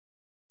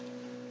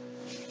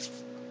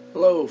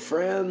Hello,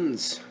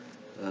 friends.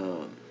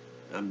 Um,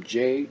 I'm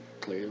Jay,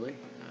 clearly.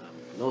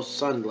 No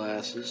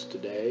sunglasses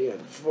today,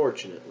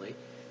 unfortunately.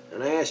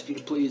 And I asked you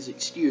to please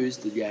excuse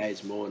the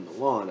guys mowing the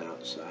lawn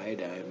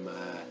outside. I'm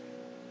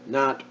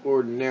not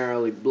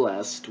ordinarily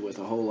blessed with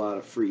a whole lot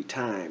of free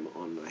time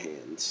on my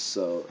hands,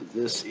 so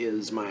this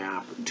is my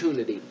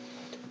opportunity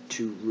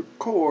to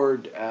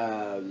record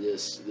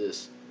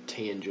this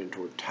tangent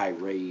or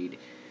tirade,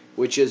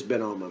 which has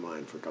been on my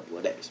mind for a couple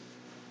of days.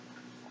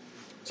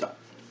 So,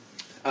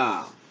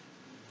 uh,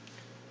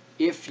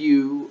 if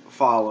you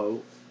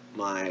follow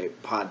my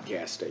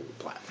podcasting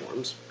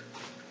platforms,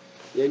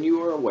 then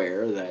you are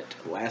aware that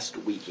last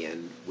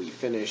weekend we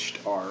finished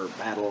our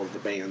Battle of the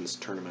Bands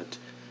tournament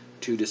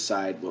to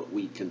decide what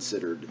we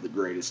considered the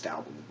greatest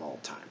album of all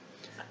time.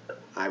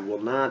 I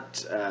will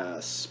not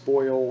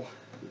spoil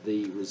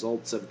the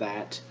results of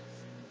that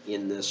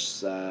in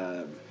this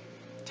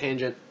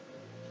tangent.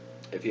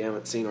 If you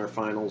haven't seen our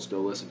finals,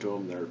 go listen to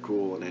them. They're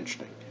cool and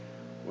interesting.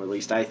 Or at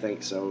least I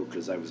think so,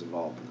 because I was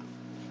involved in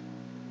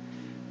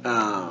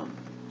them.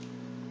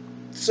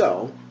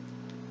 So,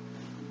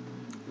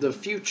 the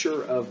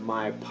future of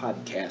my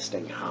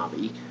podcasting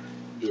hobby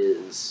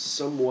is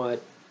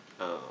somewhat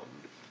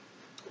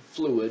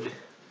fluid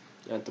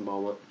at the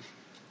moment,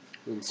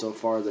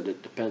 insofar that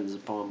it depends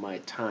upon my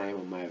time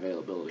and my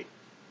availability.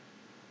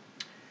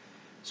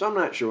 So I'm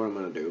not sure what I'm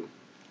going to do.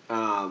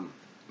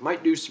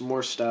 Might do some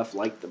more stuff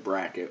like the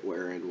bracket,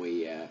 wherein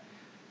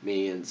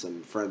me and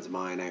some friends of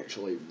mine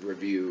actually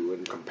review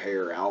and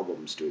compare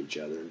albums to each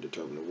other and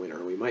determine a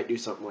winner. We might do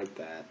something like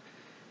that.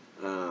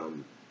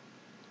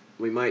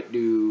 We might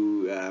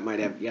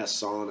have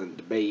guests on and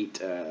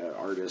debate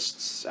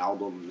artists,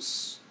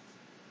 albums,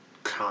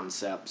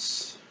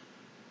 concepts,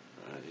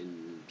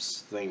 and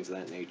things of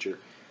that nature.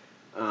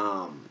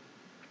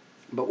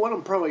 But what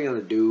I'm probably going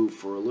to do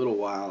for a little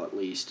while, at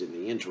least in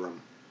the interim,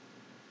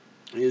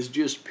 is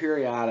just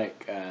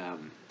periodic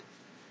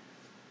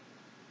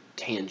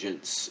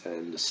tangents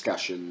and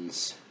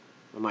discussions.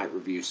 I might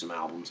review some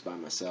albums by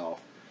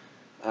myself.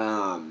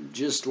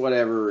 Just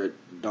whatever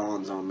it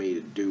dawns on me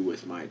to do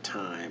with my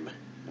time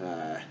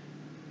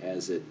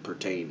as it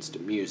pertains to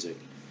music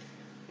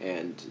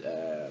and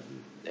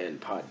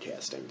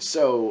podcasting.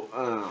 So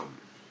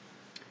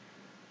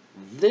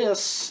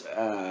this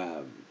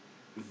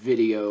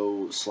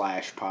video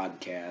slash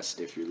podcast,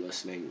 if you're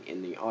listening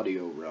in the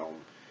audio realm,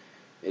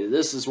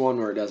 this is one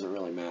where it doesn't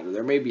really matter.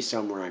 There may be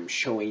some where I'm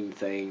showing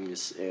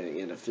things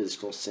in a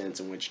physical sense,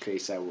 in which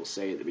case I will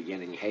say at the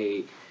beginning,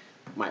 hey,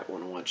 might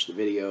want to watch the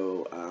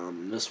video.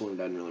 This one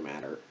doesn't really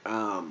matter.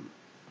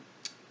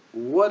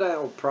 What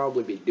I'll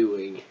probably be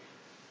doing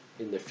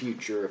in the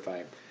future if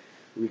I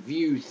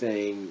review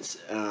things,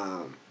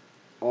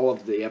 all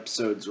of the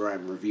episodes where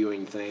I'm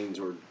reviewing things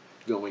or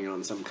going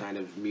on some kind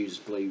of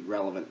musically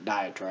relevant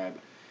diatribe,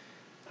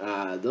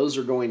 those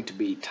are going to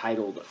be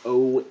titled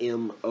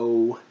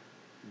OMO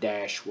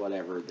dash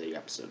whatever the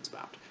episode's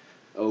about.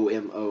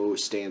 OMO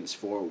stands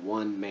for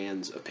One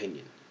Man's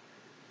Opinion,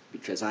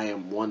 because I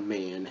am one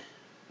man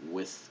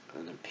with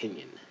an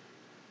opinion,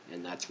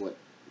 and that's what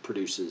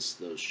produces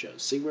those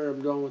shows. See where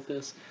I'm going with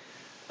this?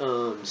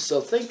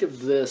 So think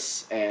of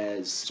this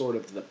as sort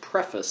of the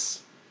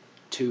preface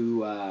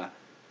to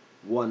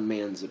One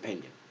Man's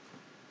Opinion.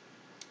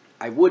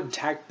 I would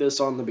tack this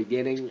on the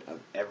beginning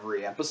of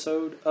every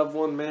episode of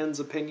One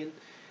Man's Opinion,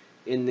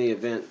 in the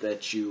event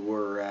that you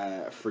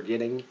were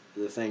forgetting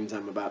the things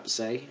I'm about to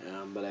say,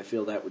 but I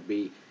feel that would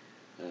be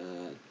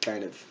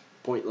kind of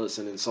pointless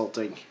and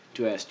insulting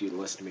to ask you to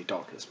listen to me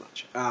talk this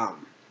much.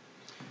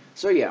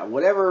 So yeah,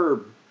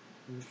 whatever,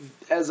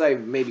 as I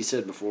maybe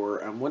said before,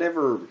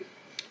 whatever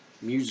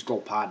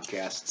musical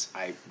podcasts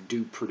I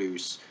do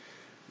produce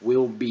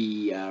will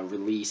be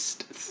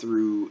released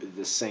through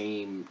the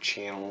same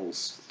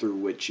channels through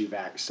which you've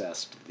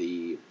accessed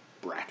the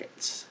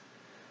brackets.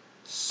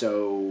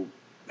 So,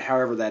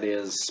 however that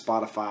is,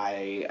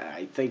 Spotify,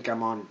 I think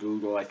I'm on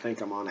Google, I think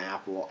I'm on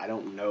Apple, I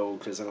don't know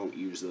because I don't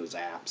use those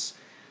apps.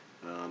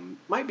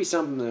 Might be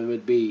something that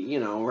would be,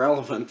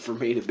 relevant for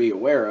me to be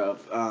aware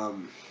of,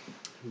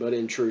 but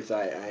in truth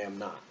I am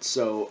not.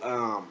 So,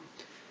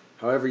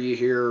 however you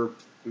hear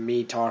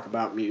me talk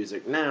about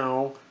music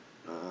now,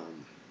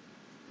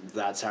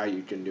 that's how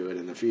you can do it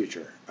in the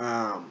future.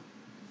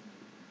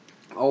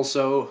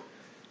 Also,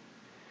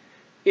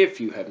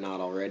 if you have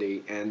not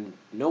already, and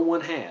no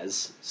one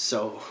has,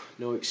 so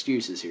no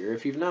excuses here,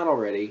 if you've not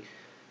already,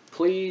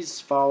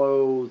 please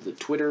follow the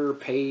Twitter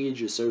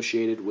page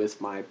associated with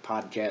my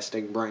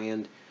podcasting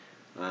brand.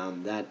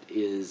 The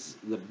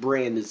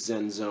brand is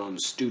ZenZone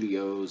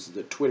Studios.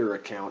 The Twitter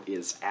account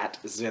is at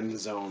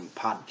ZenZone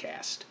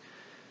Podcast.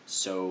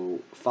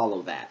 So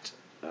follow that.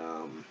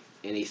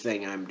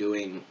 Anything I'm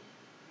doing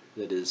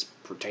that is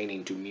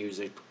pertaining to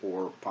music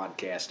or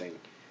podcasting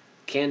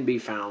can be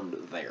found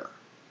there.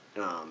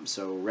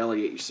 So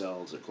relegate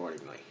yourselves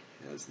accordingly,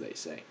 as they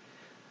say.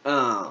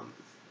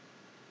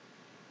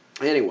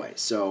 Anyway,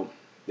 so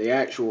the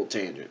actual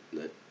tangent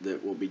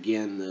that will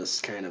begin this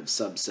kind of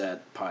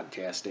subset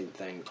podcasting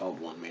thing called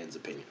One Man's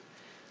Opinion.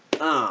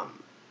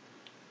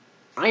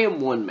 I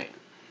am one man,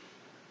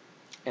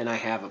 and I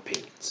have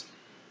opinions.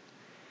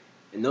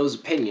 And those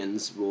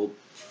opinions will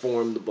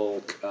form the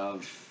bulk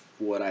of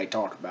what I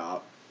talk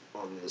about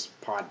on this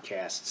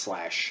podcast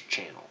 /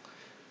 channel.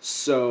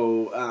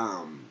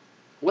 So,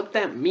 what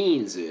that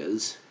means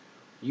is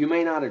you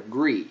may not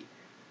agree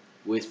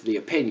with the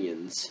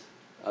opinions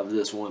of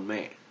this one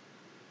man.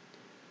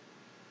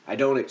 I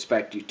don't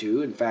expect you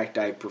to. In fact,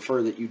 I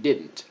prefer that you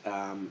didn't.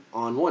 On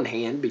one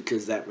hand,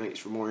 because that makes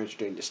for more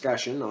interesting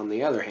discussion. On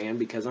the other hand,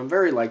 because I'm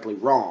very likely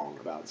wrong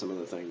about some of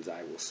the things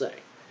I will say.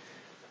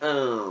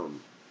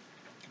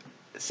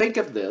 Think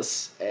of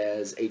this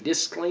as a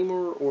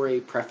disclaimer or a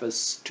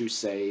preface to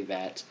say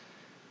that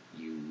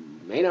you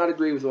may not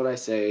agree with what I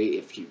say.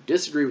 If you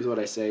disagree with what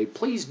I say,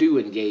 please do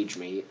engage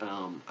me.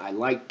 I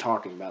like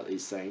talking about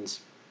these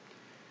things.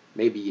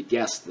 Maybe you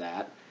guessed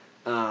that.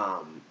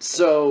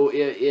 So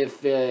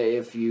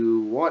if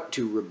you want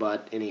to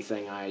rebut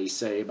anything I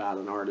say about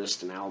an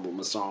artist, an album,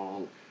 a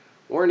song,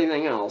 or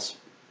anything else,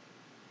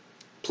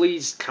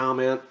 please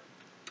comment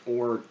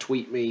or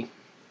tweet me.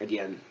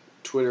 Again,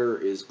 Twitter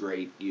is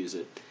great. Use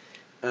it.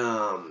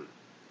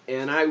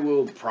 And I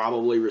will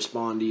probably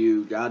respond to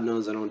you. God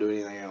knows I don't do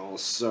anything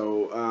else.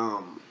 So,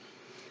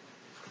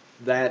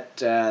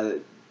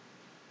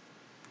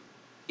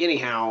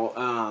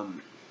 anyhow,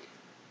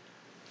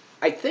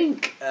 I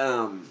think,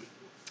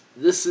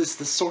 this is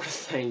the sort of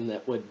thing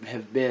that would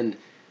have been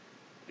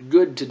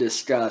good to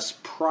discuss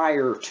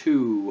prior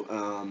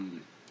to,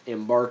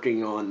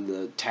 embarking on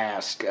the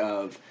task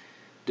of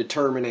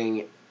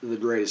determining the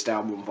greatest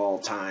album of all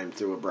time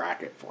through a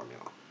bracket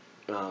formula.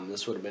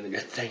 This would have been a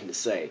good thing to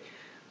say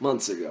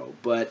months ago,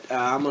 but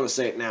I'm going to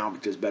say it now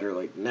because better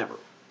late than never.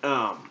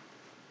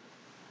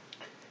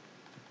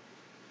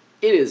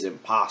 It is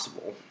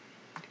impossible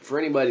for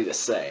anybody to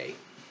say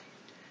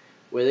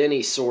with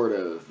any sort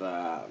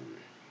of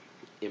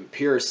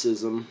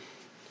empiricism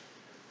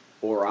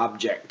or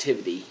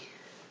objectivity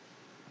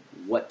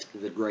what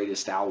the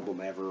greatest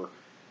album ever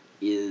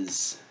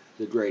is,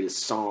 the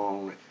greatest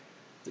song,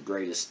 the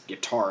greatest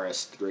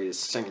guitarist, the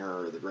greatest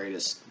singer, the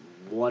greatest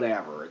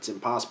whatever. It's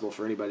impossible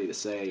for anybody to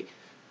say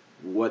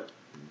what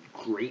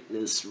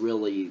greatness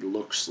really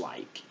looks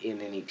like in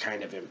any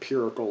kind of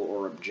empirical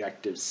or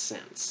objective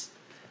sense.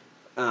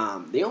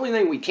 The only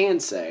thing we can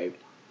say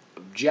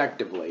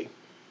objectively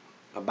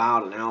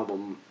about an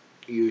album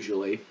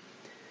usually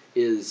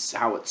is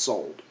how it's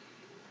sold.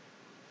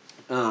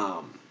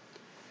 And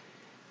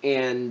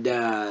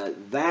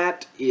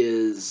that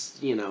is,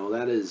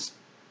 that is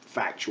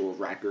factual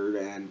record,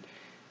 and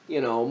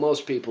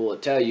most people will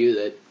tell you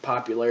that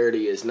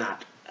popularity is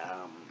not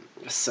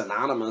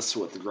synonymous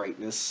with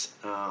greatness.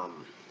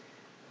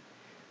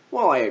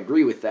 While I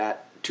agree with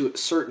that to a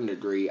certain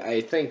degree,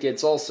 I think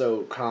it's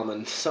also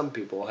common. Some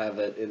people have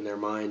it in their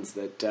minds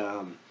that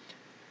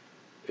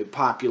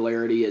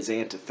popularity is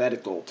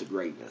antithetical to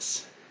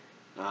greatness.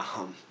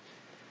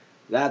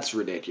 That's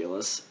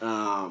ridiculous.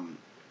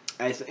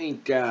 I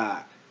think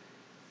that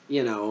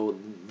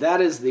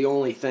is the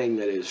only thing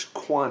that is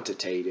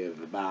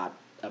quantitative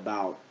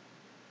about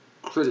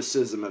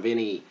criticism of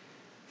any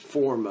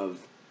form of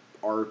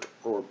art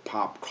or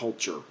pop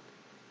culture,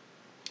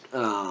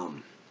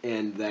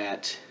 and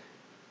that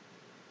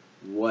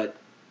what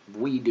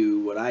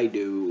I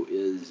do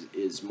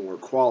is more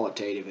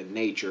qualitative in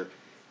nature,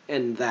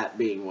 and that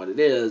being what it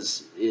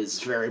is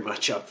very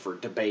much up for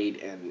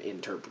debate and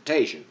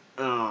interpretation.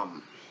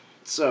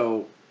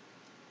 So,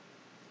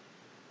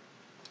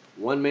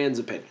 one man's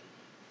opinion.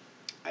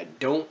 I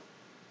don't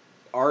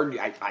argue.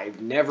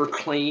 I've never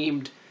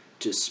claimed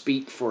to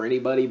speak for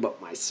anybody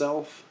but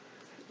myself.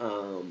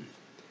 And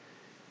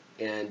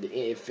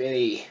if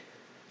any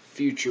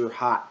future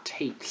hot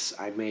takes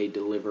I may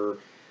deliver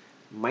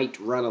might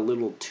run a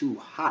little too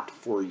hot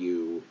for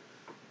you,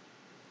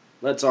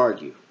 let's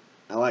argue.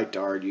 I like to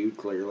argue,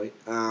 clearly.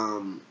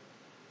 But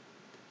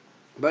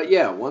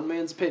yeah, one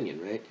man's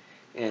opinion, right?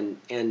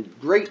 And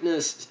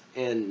greatness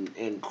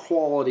and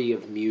quality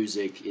of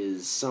music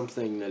is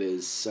something that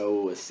is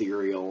so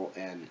ethereal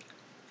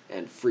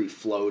and free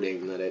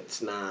floating that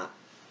it's not,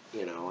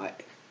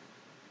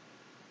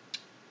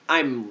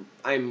 I'm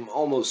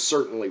almost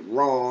certainly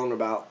wrong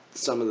about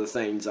some of the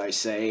things I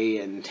say,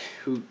 and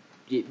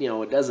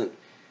it doesn't.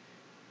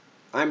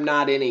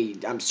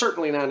 I'm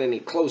certainly not any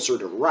closer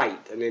to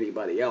right than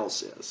anybody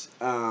else is.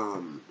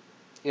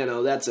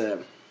 That's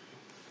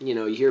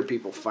you hear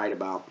people fight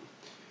about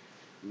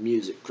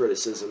music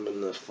criticism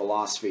and the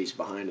philosophies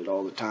behind it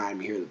all the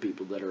time. You hear the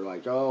people that are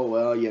like, oh,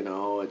 well,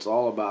 it's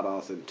all about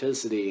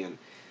authenticity and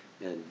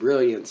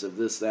brilliance of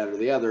this, that, or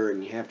the other,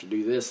 and you have to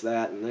do this,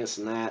 that, and this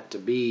and that to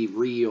be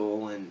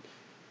real, and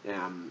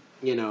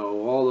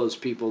all those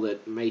people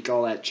that make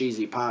all that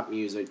cheesy pop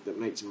music that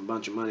makes them a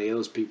bunch of money,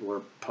 those people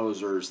are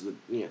posers that,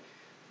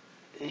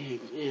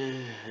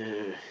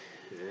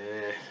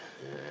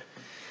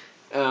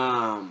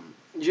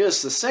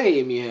 just the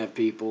same, you have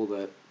people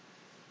that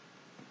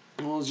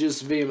will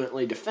just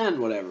vehemently defend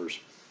whatever's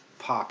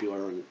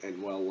popular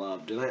and well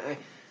loved, and I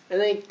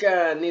think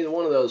neither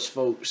one of those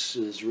folks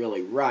is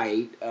really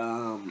right.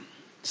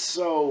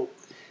 So,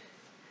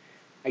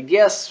 I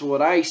guess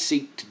what I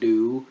seek to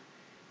do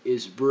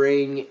is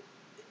bring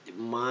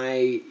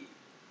my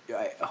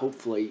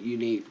hopefully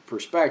unique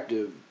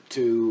perspective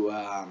to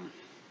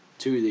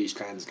these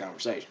kinds of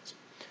conversations.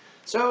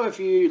 So if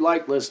you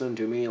like listening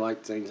to me,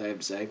 like the things I have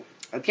to say,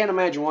 I can't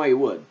imagine why you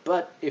would.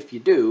 But if you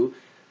do,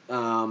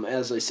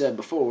 as I said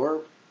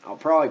before, I'll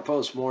probably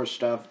post more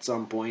stuff at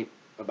some point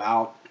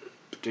about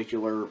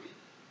particular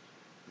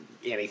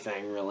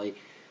anything really,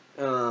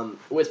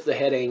 with the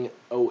heading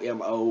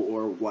OMO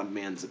or One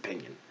Man's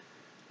Opinion,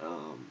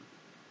 um,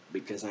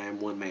 because I am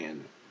one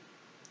man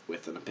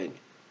with an opinion.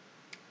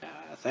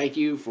 Thank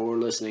you for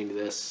listening to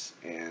this,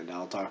 and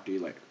I'll talk to you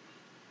later.